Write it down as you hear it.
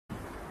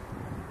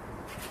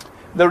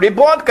The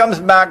report comes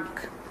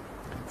back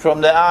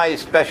from the eye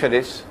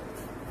specialist.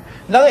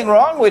 Nothing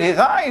wrong with his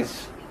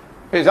eyes.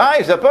 His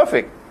eyes are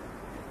perfect.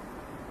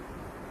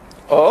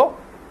 Oh?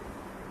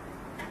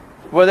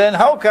 Well then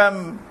how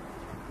come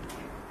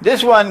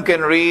this one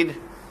can read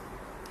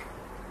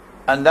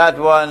and that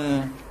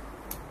one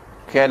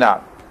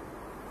cannot?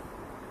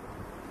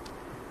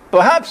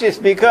 Perhaps it's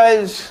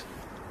because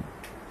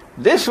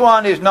this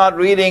one is not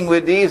reading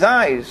with these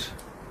eyes.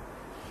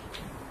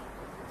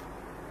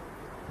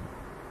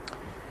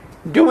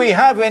 Do we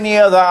have any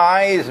other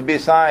eyes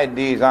beside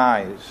these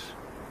eyes?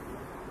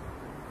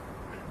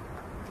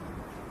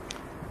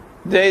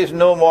 There is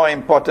no more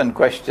important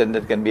question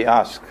that can be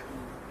asked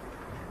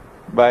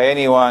by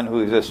anyone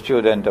who is a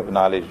student of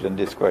knowledge than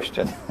this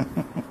question.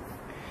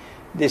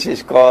 This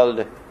is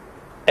called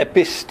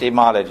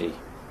epistemology,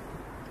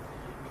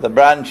 the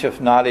branch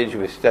of knowledge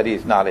which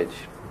studies knowledge.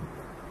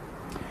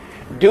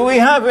 Do we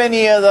have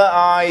any other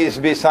eyes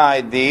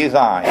beside these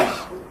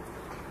eyes?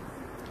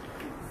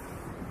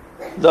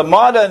 The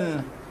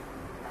modern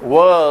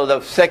world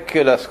of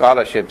secular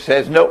scholarship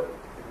says no.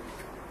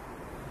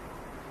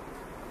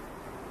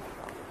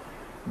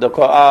 The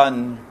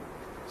Quran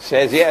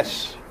says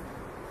yes.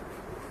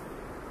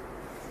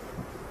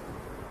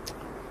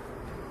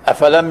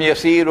 أَفَلَمْ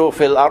يَسِيرُوا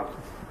فِي الْأَرْضِ,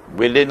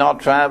 will they not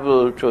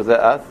travel to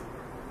the earth?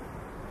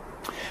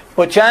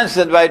 Perchance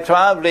that by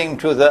traveling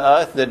to the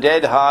earth, the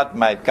dead heart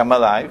might come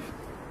alive.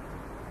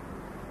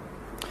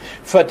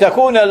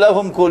 فَتَكُونَ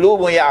لَهُمْ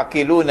قُلُوبٌ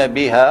يَعْقِلُونَ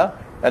بِهَا,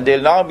 and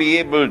they'll now be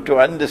able to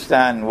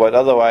understand what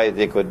otherwise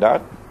they could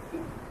not.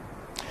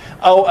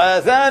 أَوْ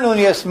آذَانٌ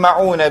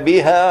يَسْمَعُونَ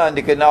بِهَا, and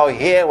they can now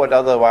hear what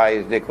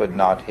otherwise they could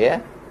not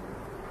hear.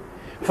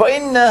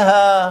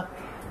 فَإِنَّهَا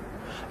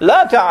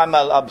لَا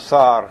تَعْمَى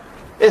الْأَبْصَارِ,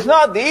 it's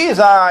not these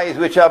eyes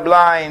which are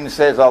blind,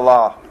 says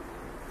Allah.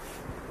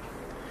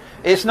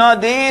 It's not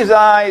these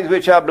eyes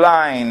which are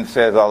blind,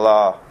 says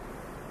Allah.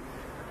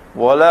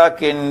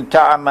 وَلَكِنْ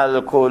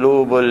تَعْمَى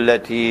الْقُلُوبُ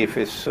الَّتِي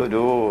فِي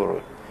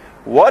الصُّدُورِ,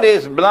 what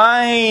is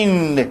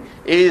blind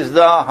is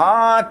the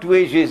heart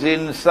which is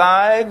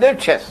inside the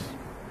chest.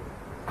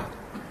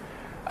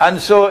 And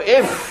so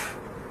if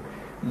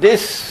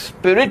this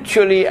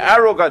spiritually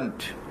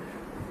arrogant,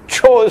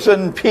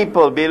 chosen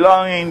people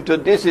belonging to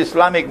this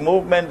Islamic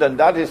movement and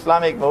that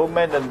Islamic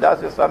movement and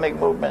that Islamic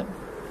movement,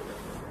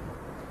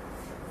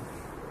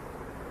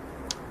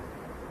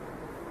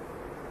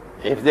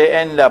 if they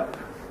end up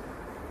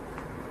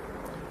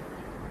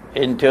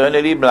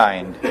internally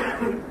blind,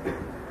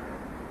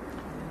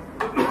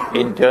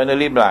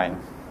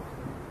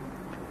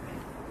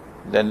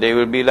 then they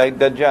will be like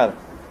Dajjal.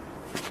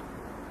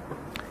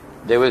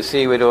 They will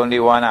see with only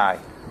one eye.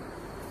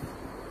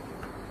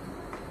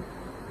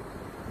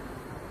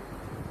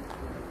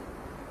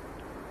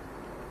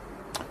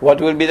 What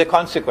will be the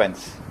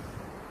consequence?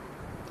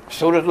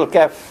 Surah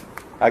Al-Kahf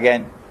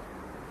again.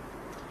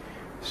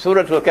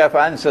 Surah Al-Kahf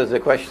answers the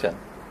question.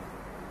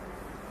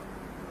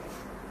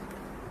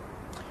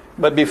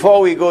 But before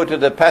we go to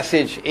the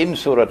passage in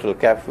Surah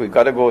Al-Kahf, we've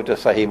got to go to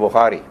Sahih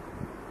Bukhari.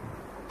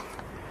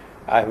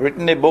 I've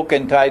written a book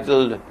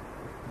entitled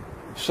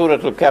Surah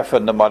Al-Kahf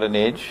in the Modern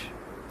Age,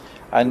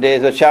 and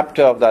there's a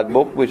chapter of that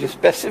book which is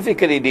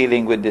specifically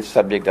dealing with this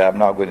subject that I'm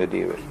now going to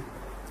deal with,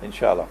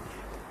 inshallah.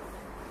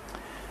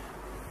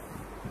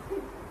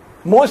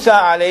 Musa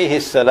alayhi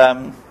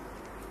salam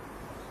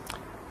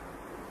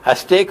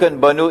has taken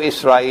Banu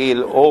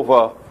Israel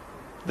over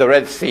the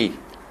Red Sea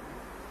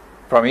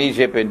from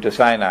Egypt into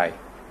Sinai.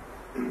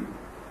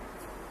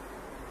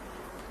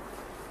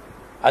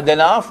 And then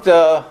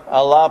after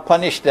Allah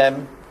punished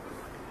them,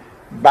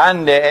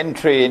 banned their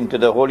entry into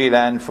the Holy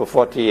Land for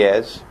 40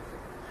 years,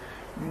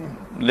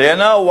 they are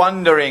now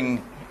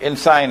wandering in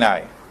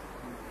Sinai.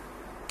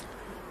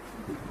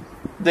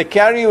 They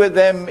carry with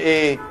them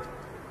a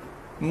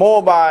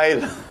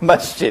mobile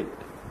masjid,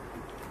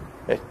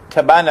 a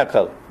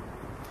tabernacle,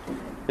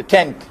 a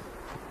tent,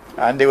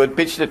 and they would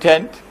pitch the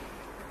tent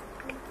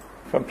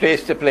from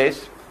place to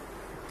place.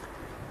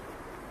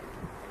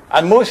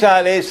 And Musa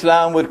alayhi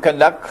salam would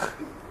conduct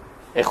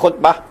a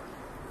khutbah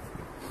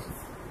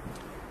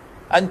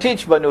and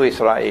teach Banu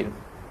Israel.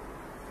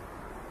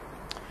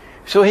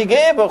 So he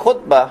gave a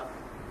khutbah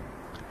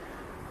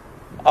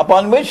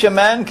upon which a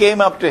man came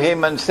up to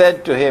him and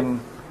said to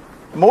him,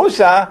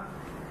 Musa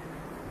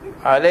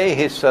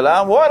alayhi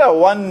salam, what a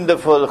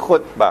wonderful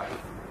khutbah.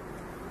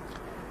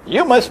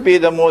 You must be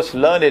the most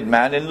learned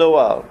man in the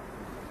world.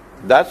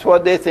 That's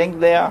what they think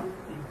they are.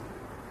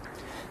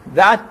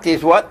 That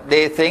is what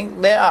they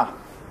think they are.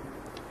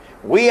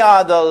 We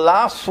are the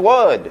last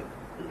word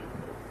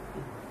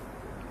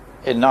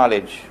in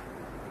knowledge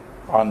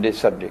on this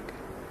subject.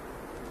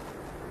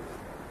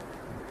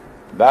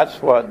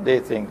 That's what they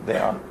think they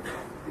are.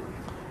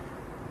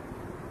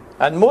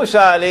 And Musa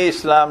alayhi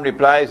salam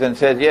replies and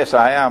says, yes,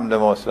 I am the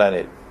most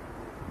learned.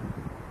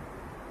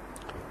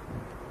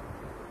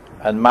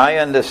 And my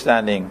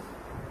understanding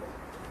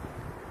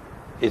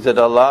is that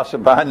Allah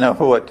subhanahu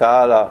wa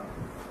ta'ala,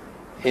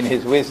 in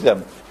His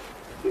wisdom,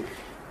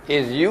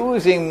 is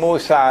using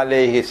Musa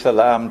alayhi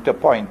salam to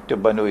point to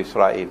Banu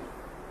Israel.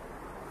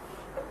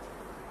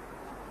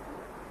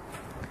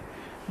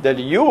 That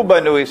you,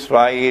 Banu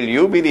Israel,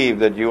 you believe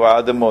that you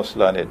are the most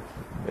learned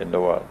in the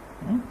world.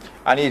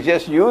 And he's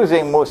just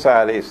using Musa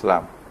alayhi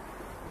salam.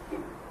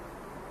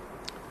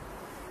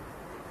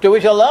 To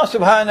which Allah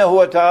subhanahu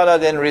wa ta'ala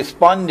then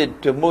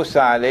responded to Musa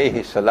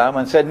alayhi salam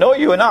and said, no,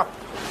 you are not.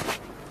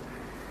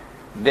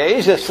 There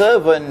is a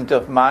servant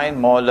of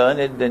mine more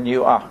learned than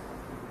you are.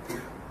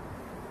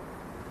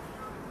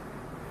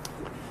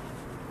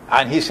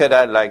 And he said,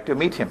 I'd like to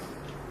meet him.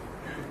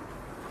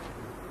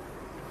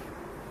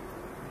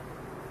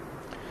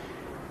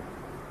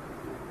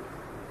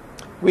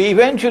 We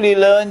eventually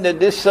learned that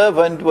this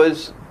servant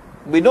was,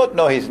 we don't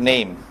know his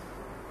name.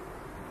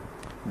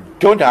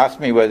 Don't ask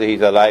me whether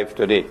he's alive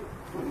today.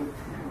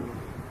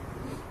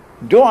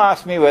 Don't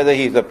ask me whether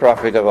he's the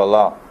Prophet of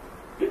Allah.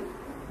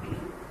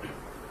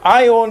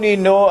 I only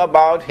know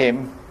about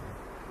him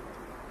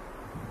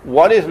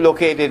what is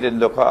located in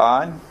the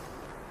Quran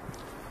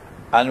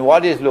and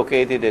what is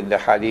located in the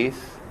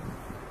Hadith,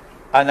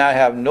 and I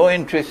have no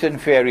interest in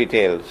fairy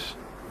tales.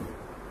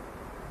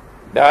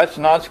 That's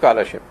not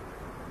scholarship.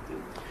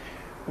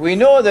 We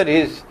know that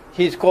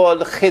he's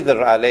called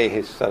Khidr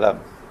alayhi salam.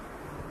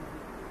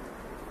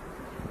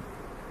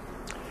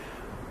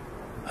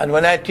 And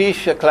when I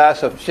teach a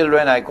class of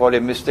children, I call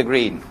him Mr.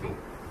 Green.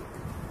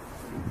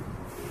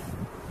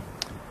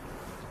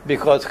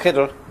 Because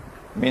Khidr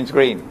means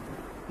green.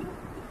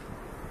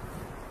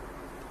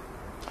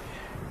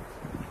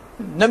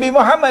 Nabi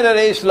Muhammad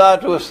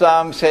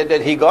ﷺ said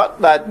that he got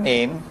that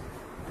name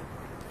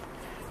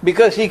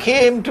because he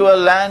came to a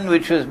land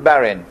which was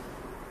barren.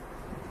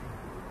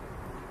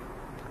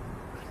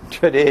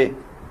 Today,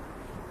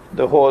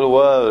 the whole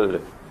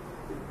world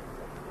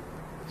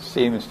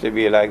seems to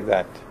be like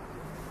that.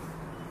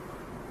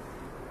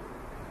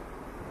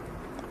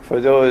 For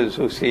those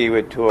who see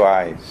with two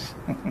eyes.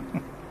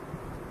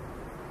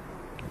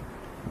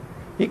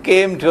 He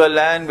came to a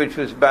land which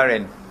was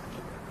barren.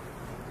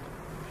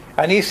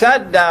 And he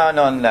sat down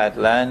on that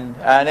land,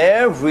 and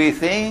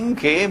everything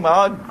came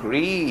out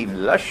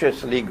green,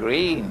 lusciously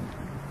green.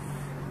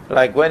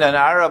 Like when an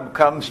Arab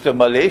comes to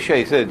Malaysia,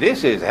 he says,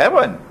 this is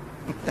heaven.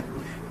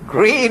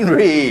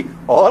 Greenery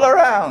all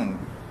around.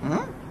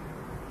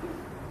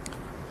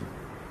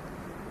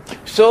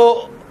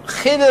 So,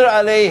 Khidr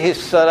alayhi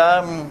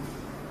salam,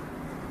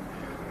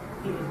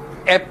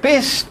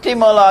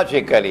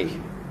 epistemologically,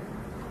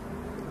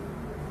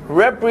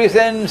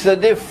 represents a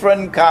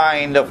different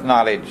kind of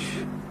knowledge.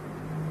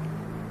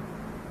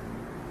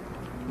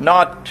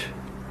 Not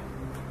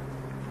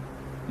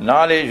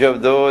knowledge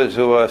of those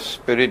who are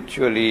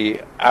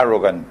spiritually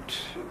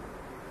arrogant,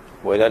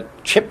 with a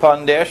chip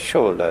on their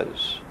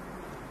shoulders.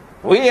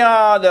 We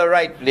are the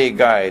rightly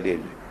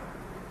guided,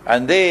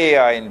 and they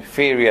are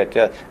inferior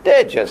to us.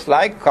 They're just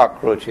like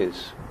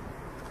cockroaches.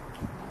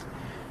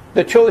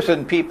 The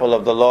chosen people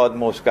of the Lord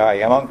Most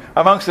High,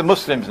 amongst the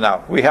Muslims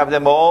now, we have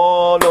them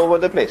all over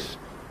the place.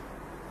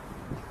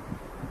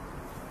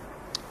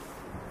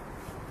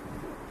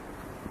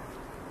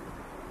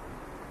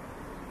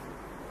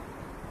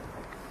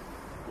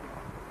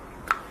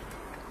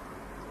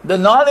 The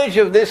knowledge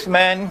of this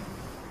man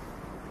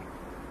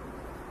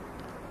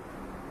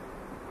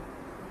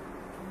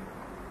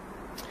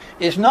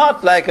is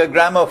not like a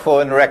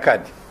gramophone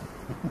record.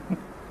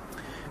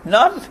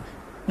 Not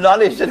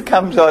knowledge that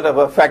comes out of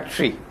a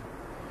factory.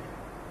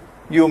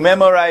 You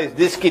memorize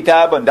this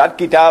kitab and that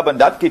kitab and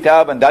that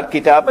kitab and that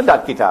kitab and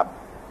that kitab.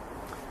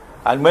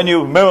 And when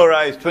you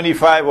memorize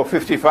 25 or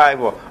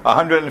 55 or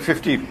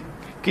 150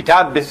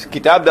 kitab, this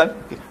kitab, that,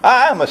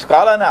 I am a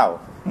scholar now.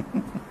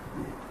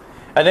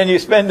 And then you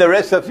spend the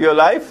rest of your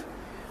life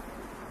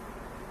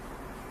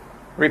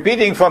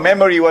repeating from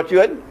memory what you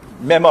had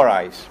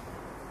memorized.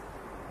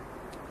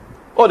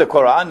 Oh, the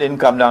Quran didn't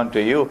come down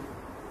to you.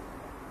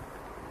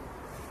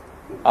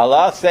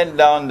 Allah sent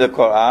down the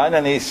Quran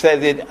and He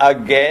said it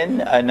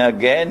again and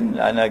again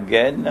and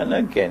again and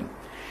again.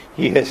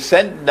 He has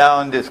sent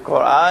down this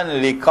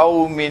Quran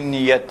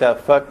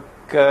لِقَوْمٍ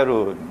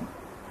يَتَفَكَّرُونَ.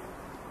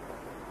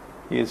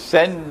 He has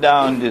sent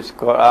down this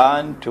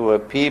Quran to a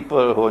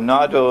people who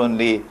not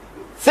only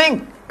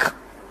think,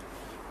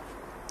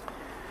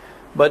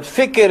 but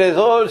fikr is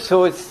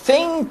also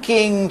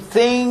thinking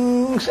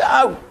things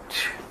out.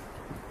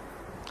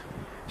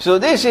 So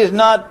this is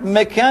not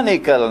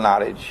mechanical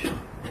knowledge.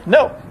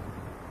 No.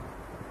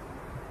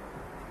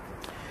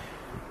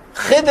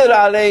 Khidr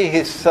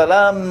alayhi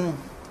salam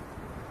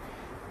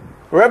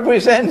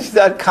represents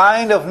that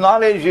kind of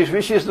knowledge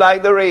which is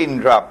like the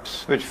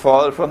raindrops which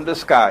fall from the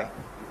sky.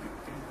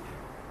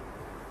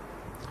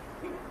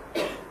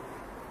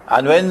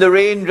 And when the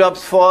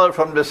raindrops fall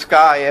from the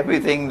sky,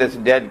 everything that's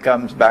dead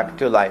comes back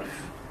to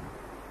life.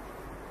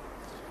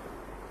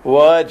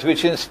 Words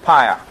which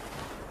inspire.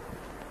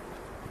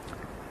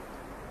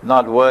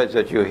 Not words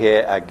that you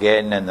hear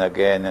again and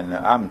again, and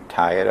I'm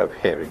tired of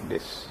hearing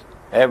this.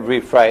 Every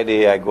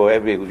Friday I go,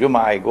 every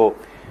Jummah I go,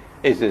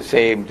 it's the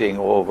same thing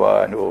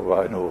over and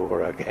over and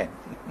over again.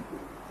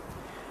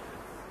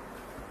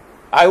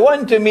 I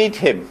want to meet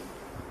him,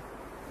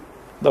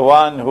 the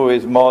one who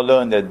is more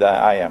learned than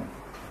I am.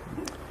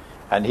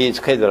 And he is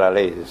Khidr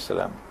alayhi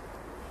salam.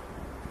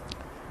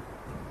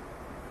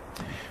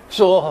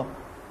 So,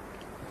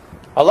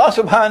 Allah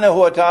subhanahu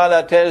wa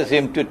ta'ala tells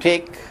him to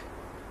take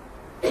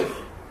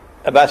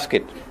a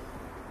basket,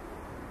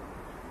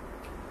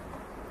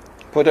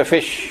 put a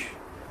fish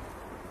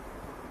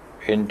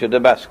into the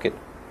basket,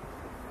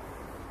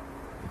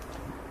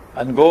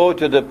 and go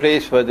to the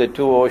place where the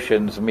two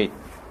oceans meet.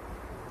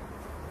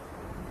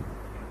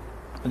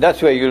 And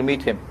that's where you'll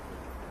meet him.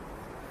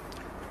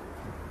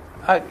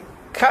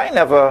 Kind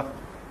of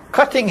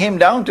cutting him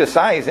down to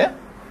size, eh?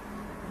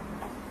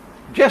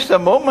 Just a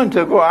moment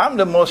ago, I'm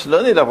the most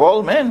learned of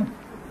all men.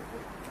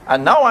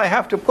 And now I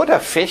have to put a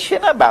fish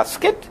in a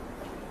basket?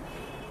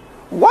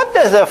 What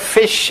does a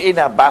fish in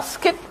a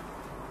basket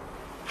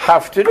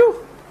have to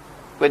do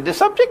with the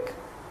subject?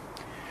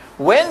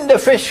 When the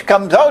fish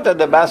comes out of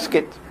the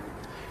basket,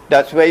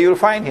 that's where you'll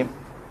find him.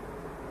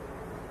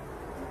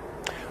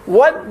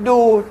 What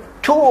do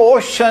two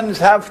oceans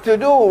have to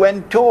do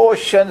when two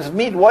oceans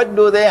meet? What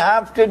do they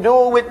have to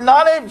do with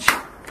knowledge?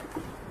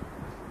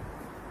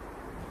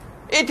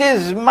 It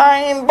is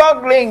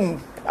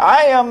mind-boggling.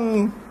 I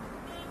am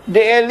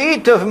the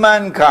elite of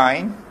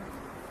mankind.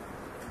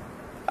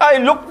 I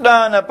look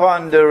down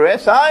upon the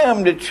rest. I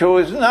am the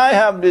chosen. I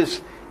have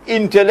this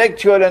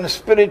intellectual and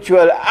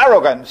spiritual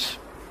arrogance.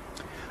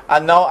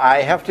 And now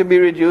I have to be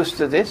reduced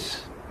to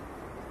this?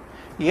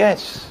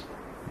 Yes.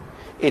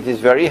 It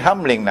is very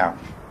humbling now.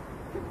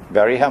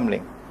 Very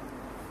humbling.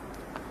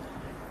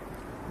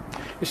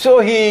 So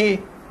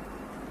he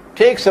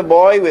takes a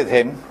boy with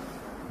him,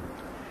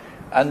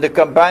 and the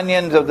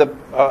companions of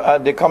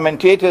the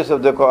commentators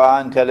of the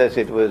Quran tell us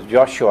it was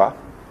Joshua,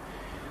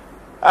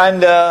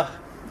 and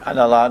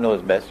Allah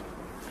knows best.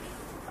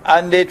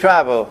 And they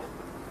travel.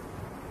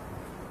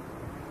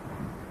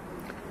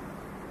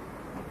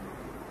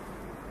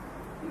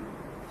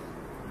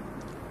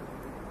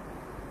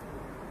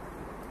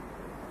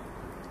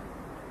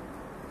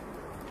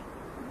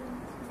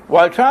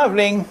 While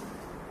traveling,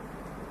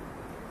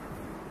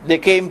 they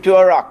came to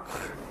a rock.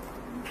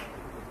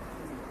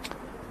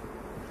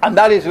 And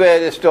that is where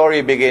the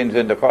story begins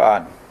in the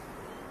Quran.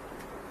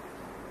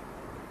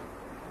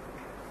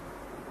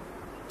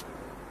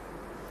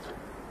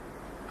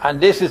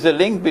 And this is a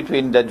link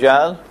between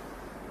Dajjal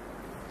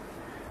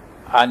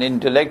and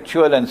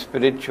intellectual and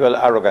spiritual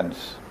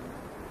arrogance.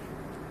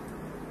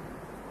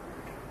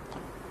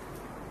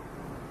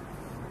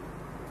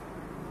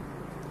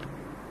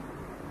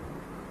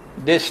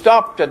 They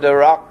stopped at the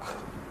rock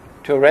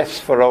to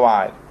rest for a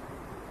while.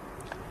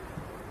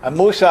 And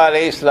Musa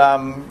alayhi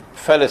salam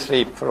fell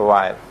asleep for a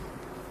while.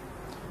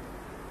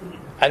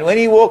 And when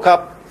he woke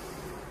up,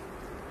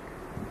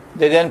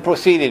 they then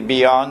proceeded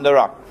beyond the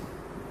rock.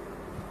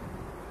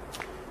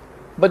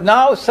 But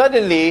now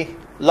suddenly,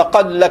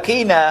 لَقَدْ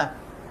لَكِينَا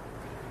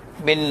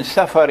مِنْ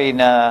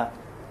سَفَرِنَا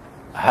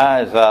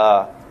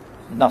هَذَا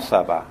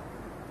نَصَبًا.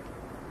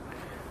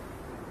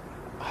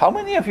 How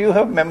many of you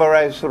have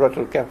memorized Surah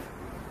Al-Kahf?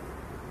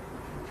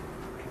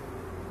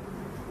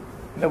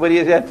 Nobody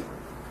has yet?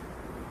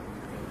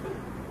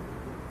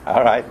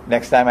 All right,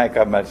 next time I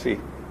come, I'll see,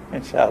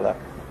 inshallah.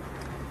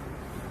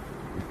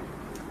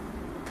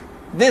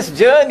 This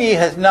journey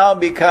has now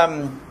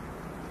become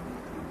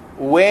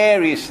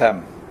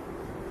wearisome.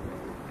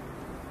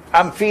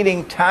 I'm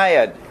feeling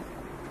tired.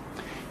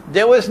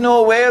 There was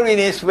no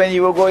weariness when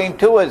you were going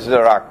towards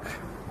the rock.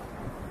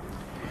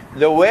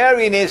 The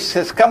weariness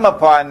has come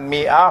upon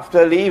me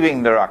after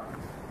leaving the rock.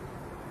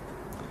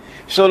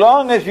 So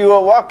long as you were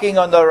walking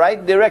on the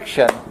right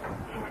direction,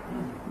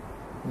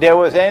 there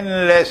was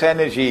endless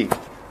energy,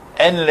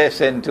 endless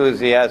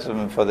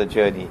enthusiasm for the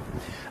journey.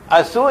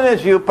 As soon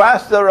as you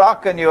passed the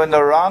rock and you're in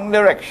the wrong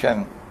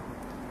direction,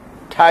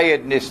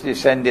 tiredness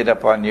descended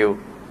upon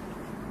you.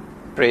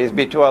 Praise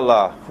be to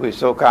Allah, who is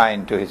so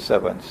kind to His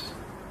servants.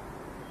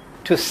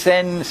 To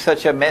send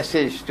such a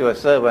message to a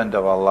servant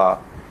of Allah,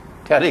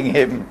 telling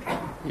him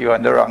you're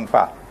on the wrong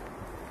path.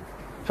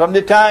 From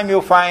the time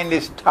you find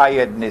this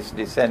tiredness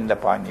descend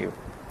upon you,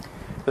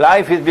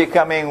 life is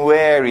becoming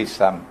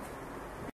wearisome.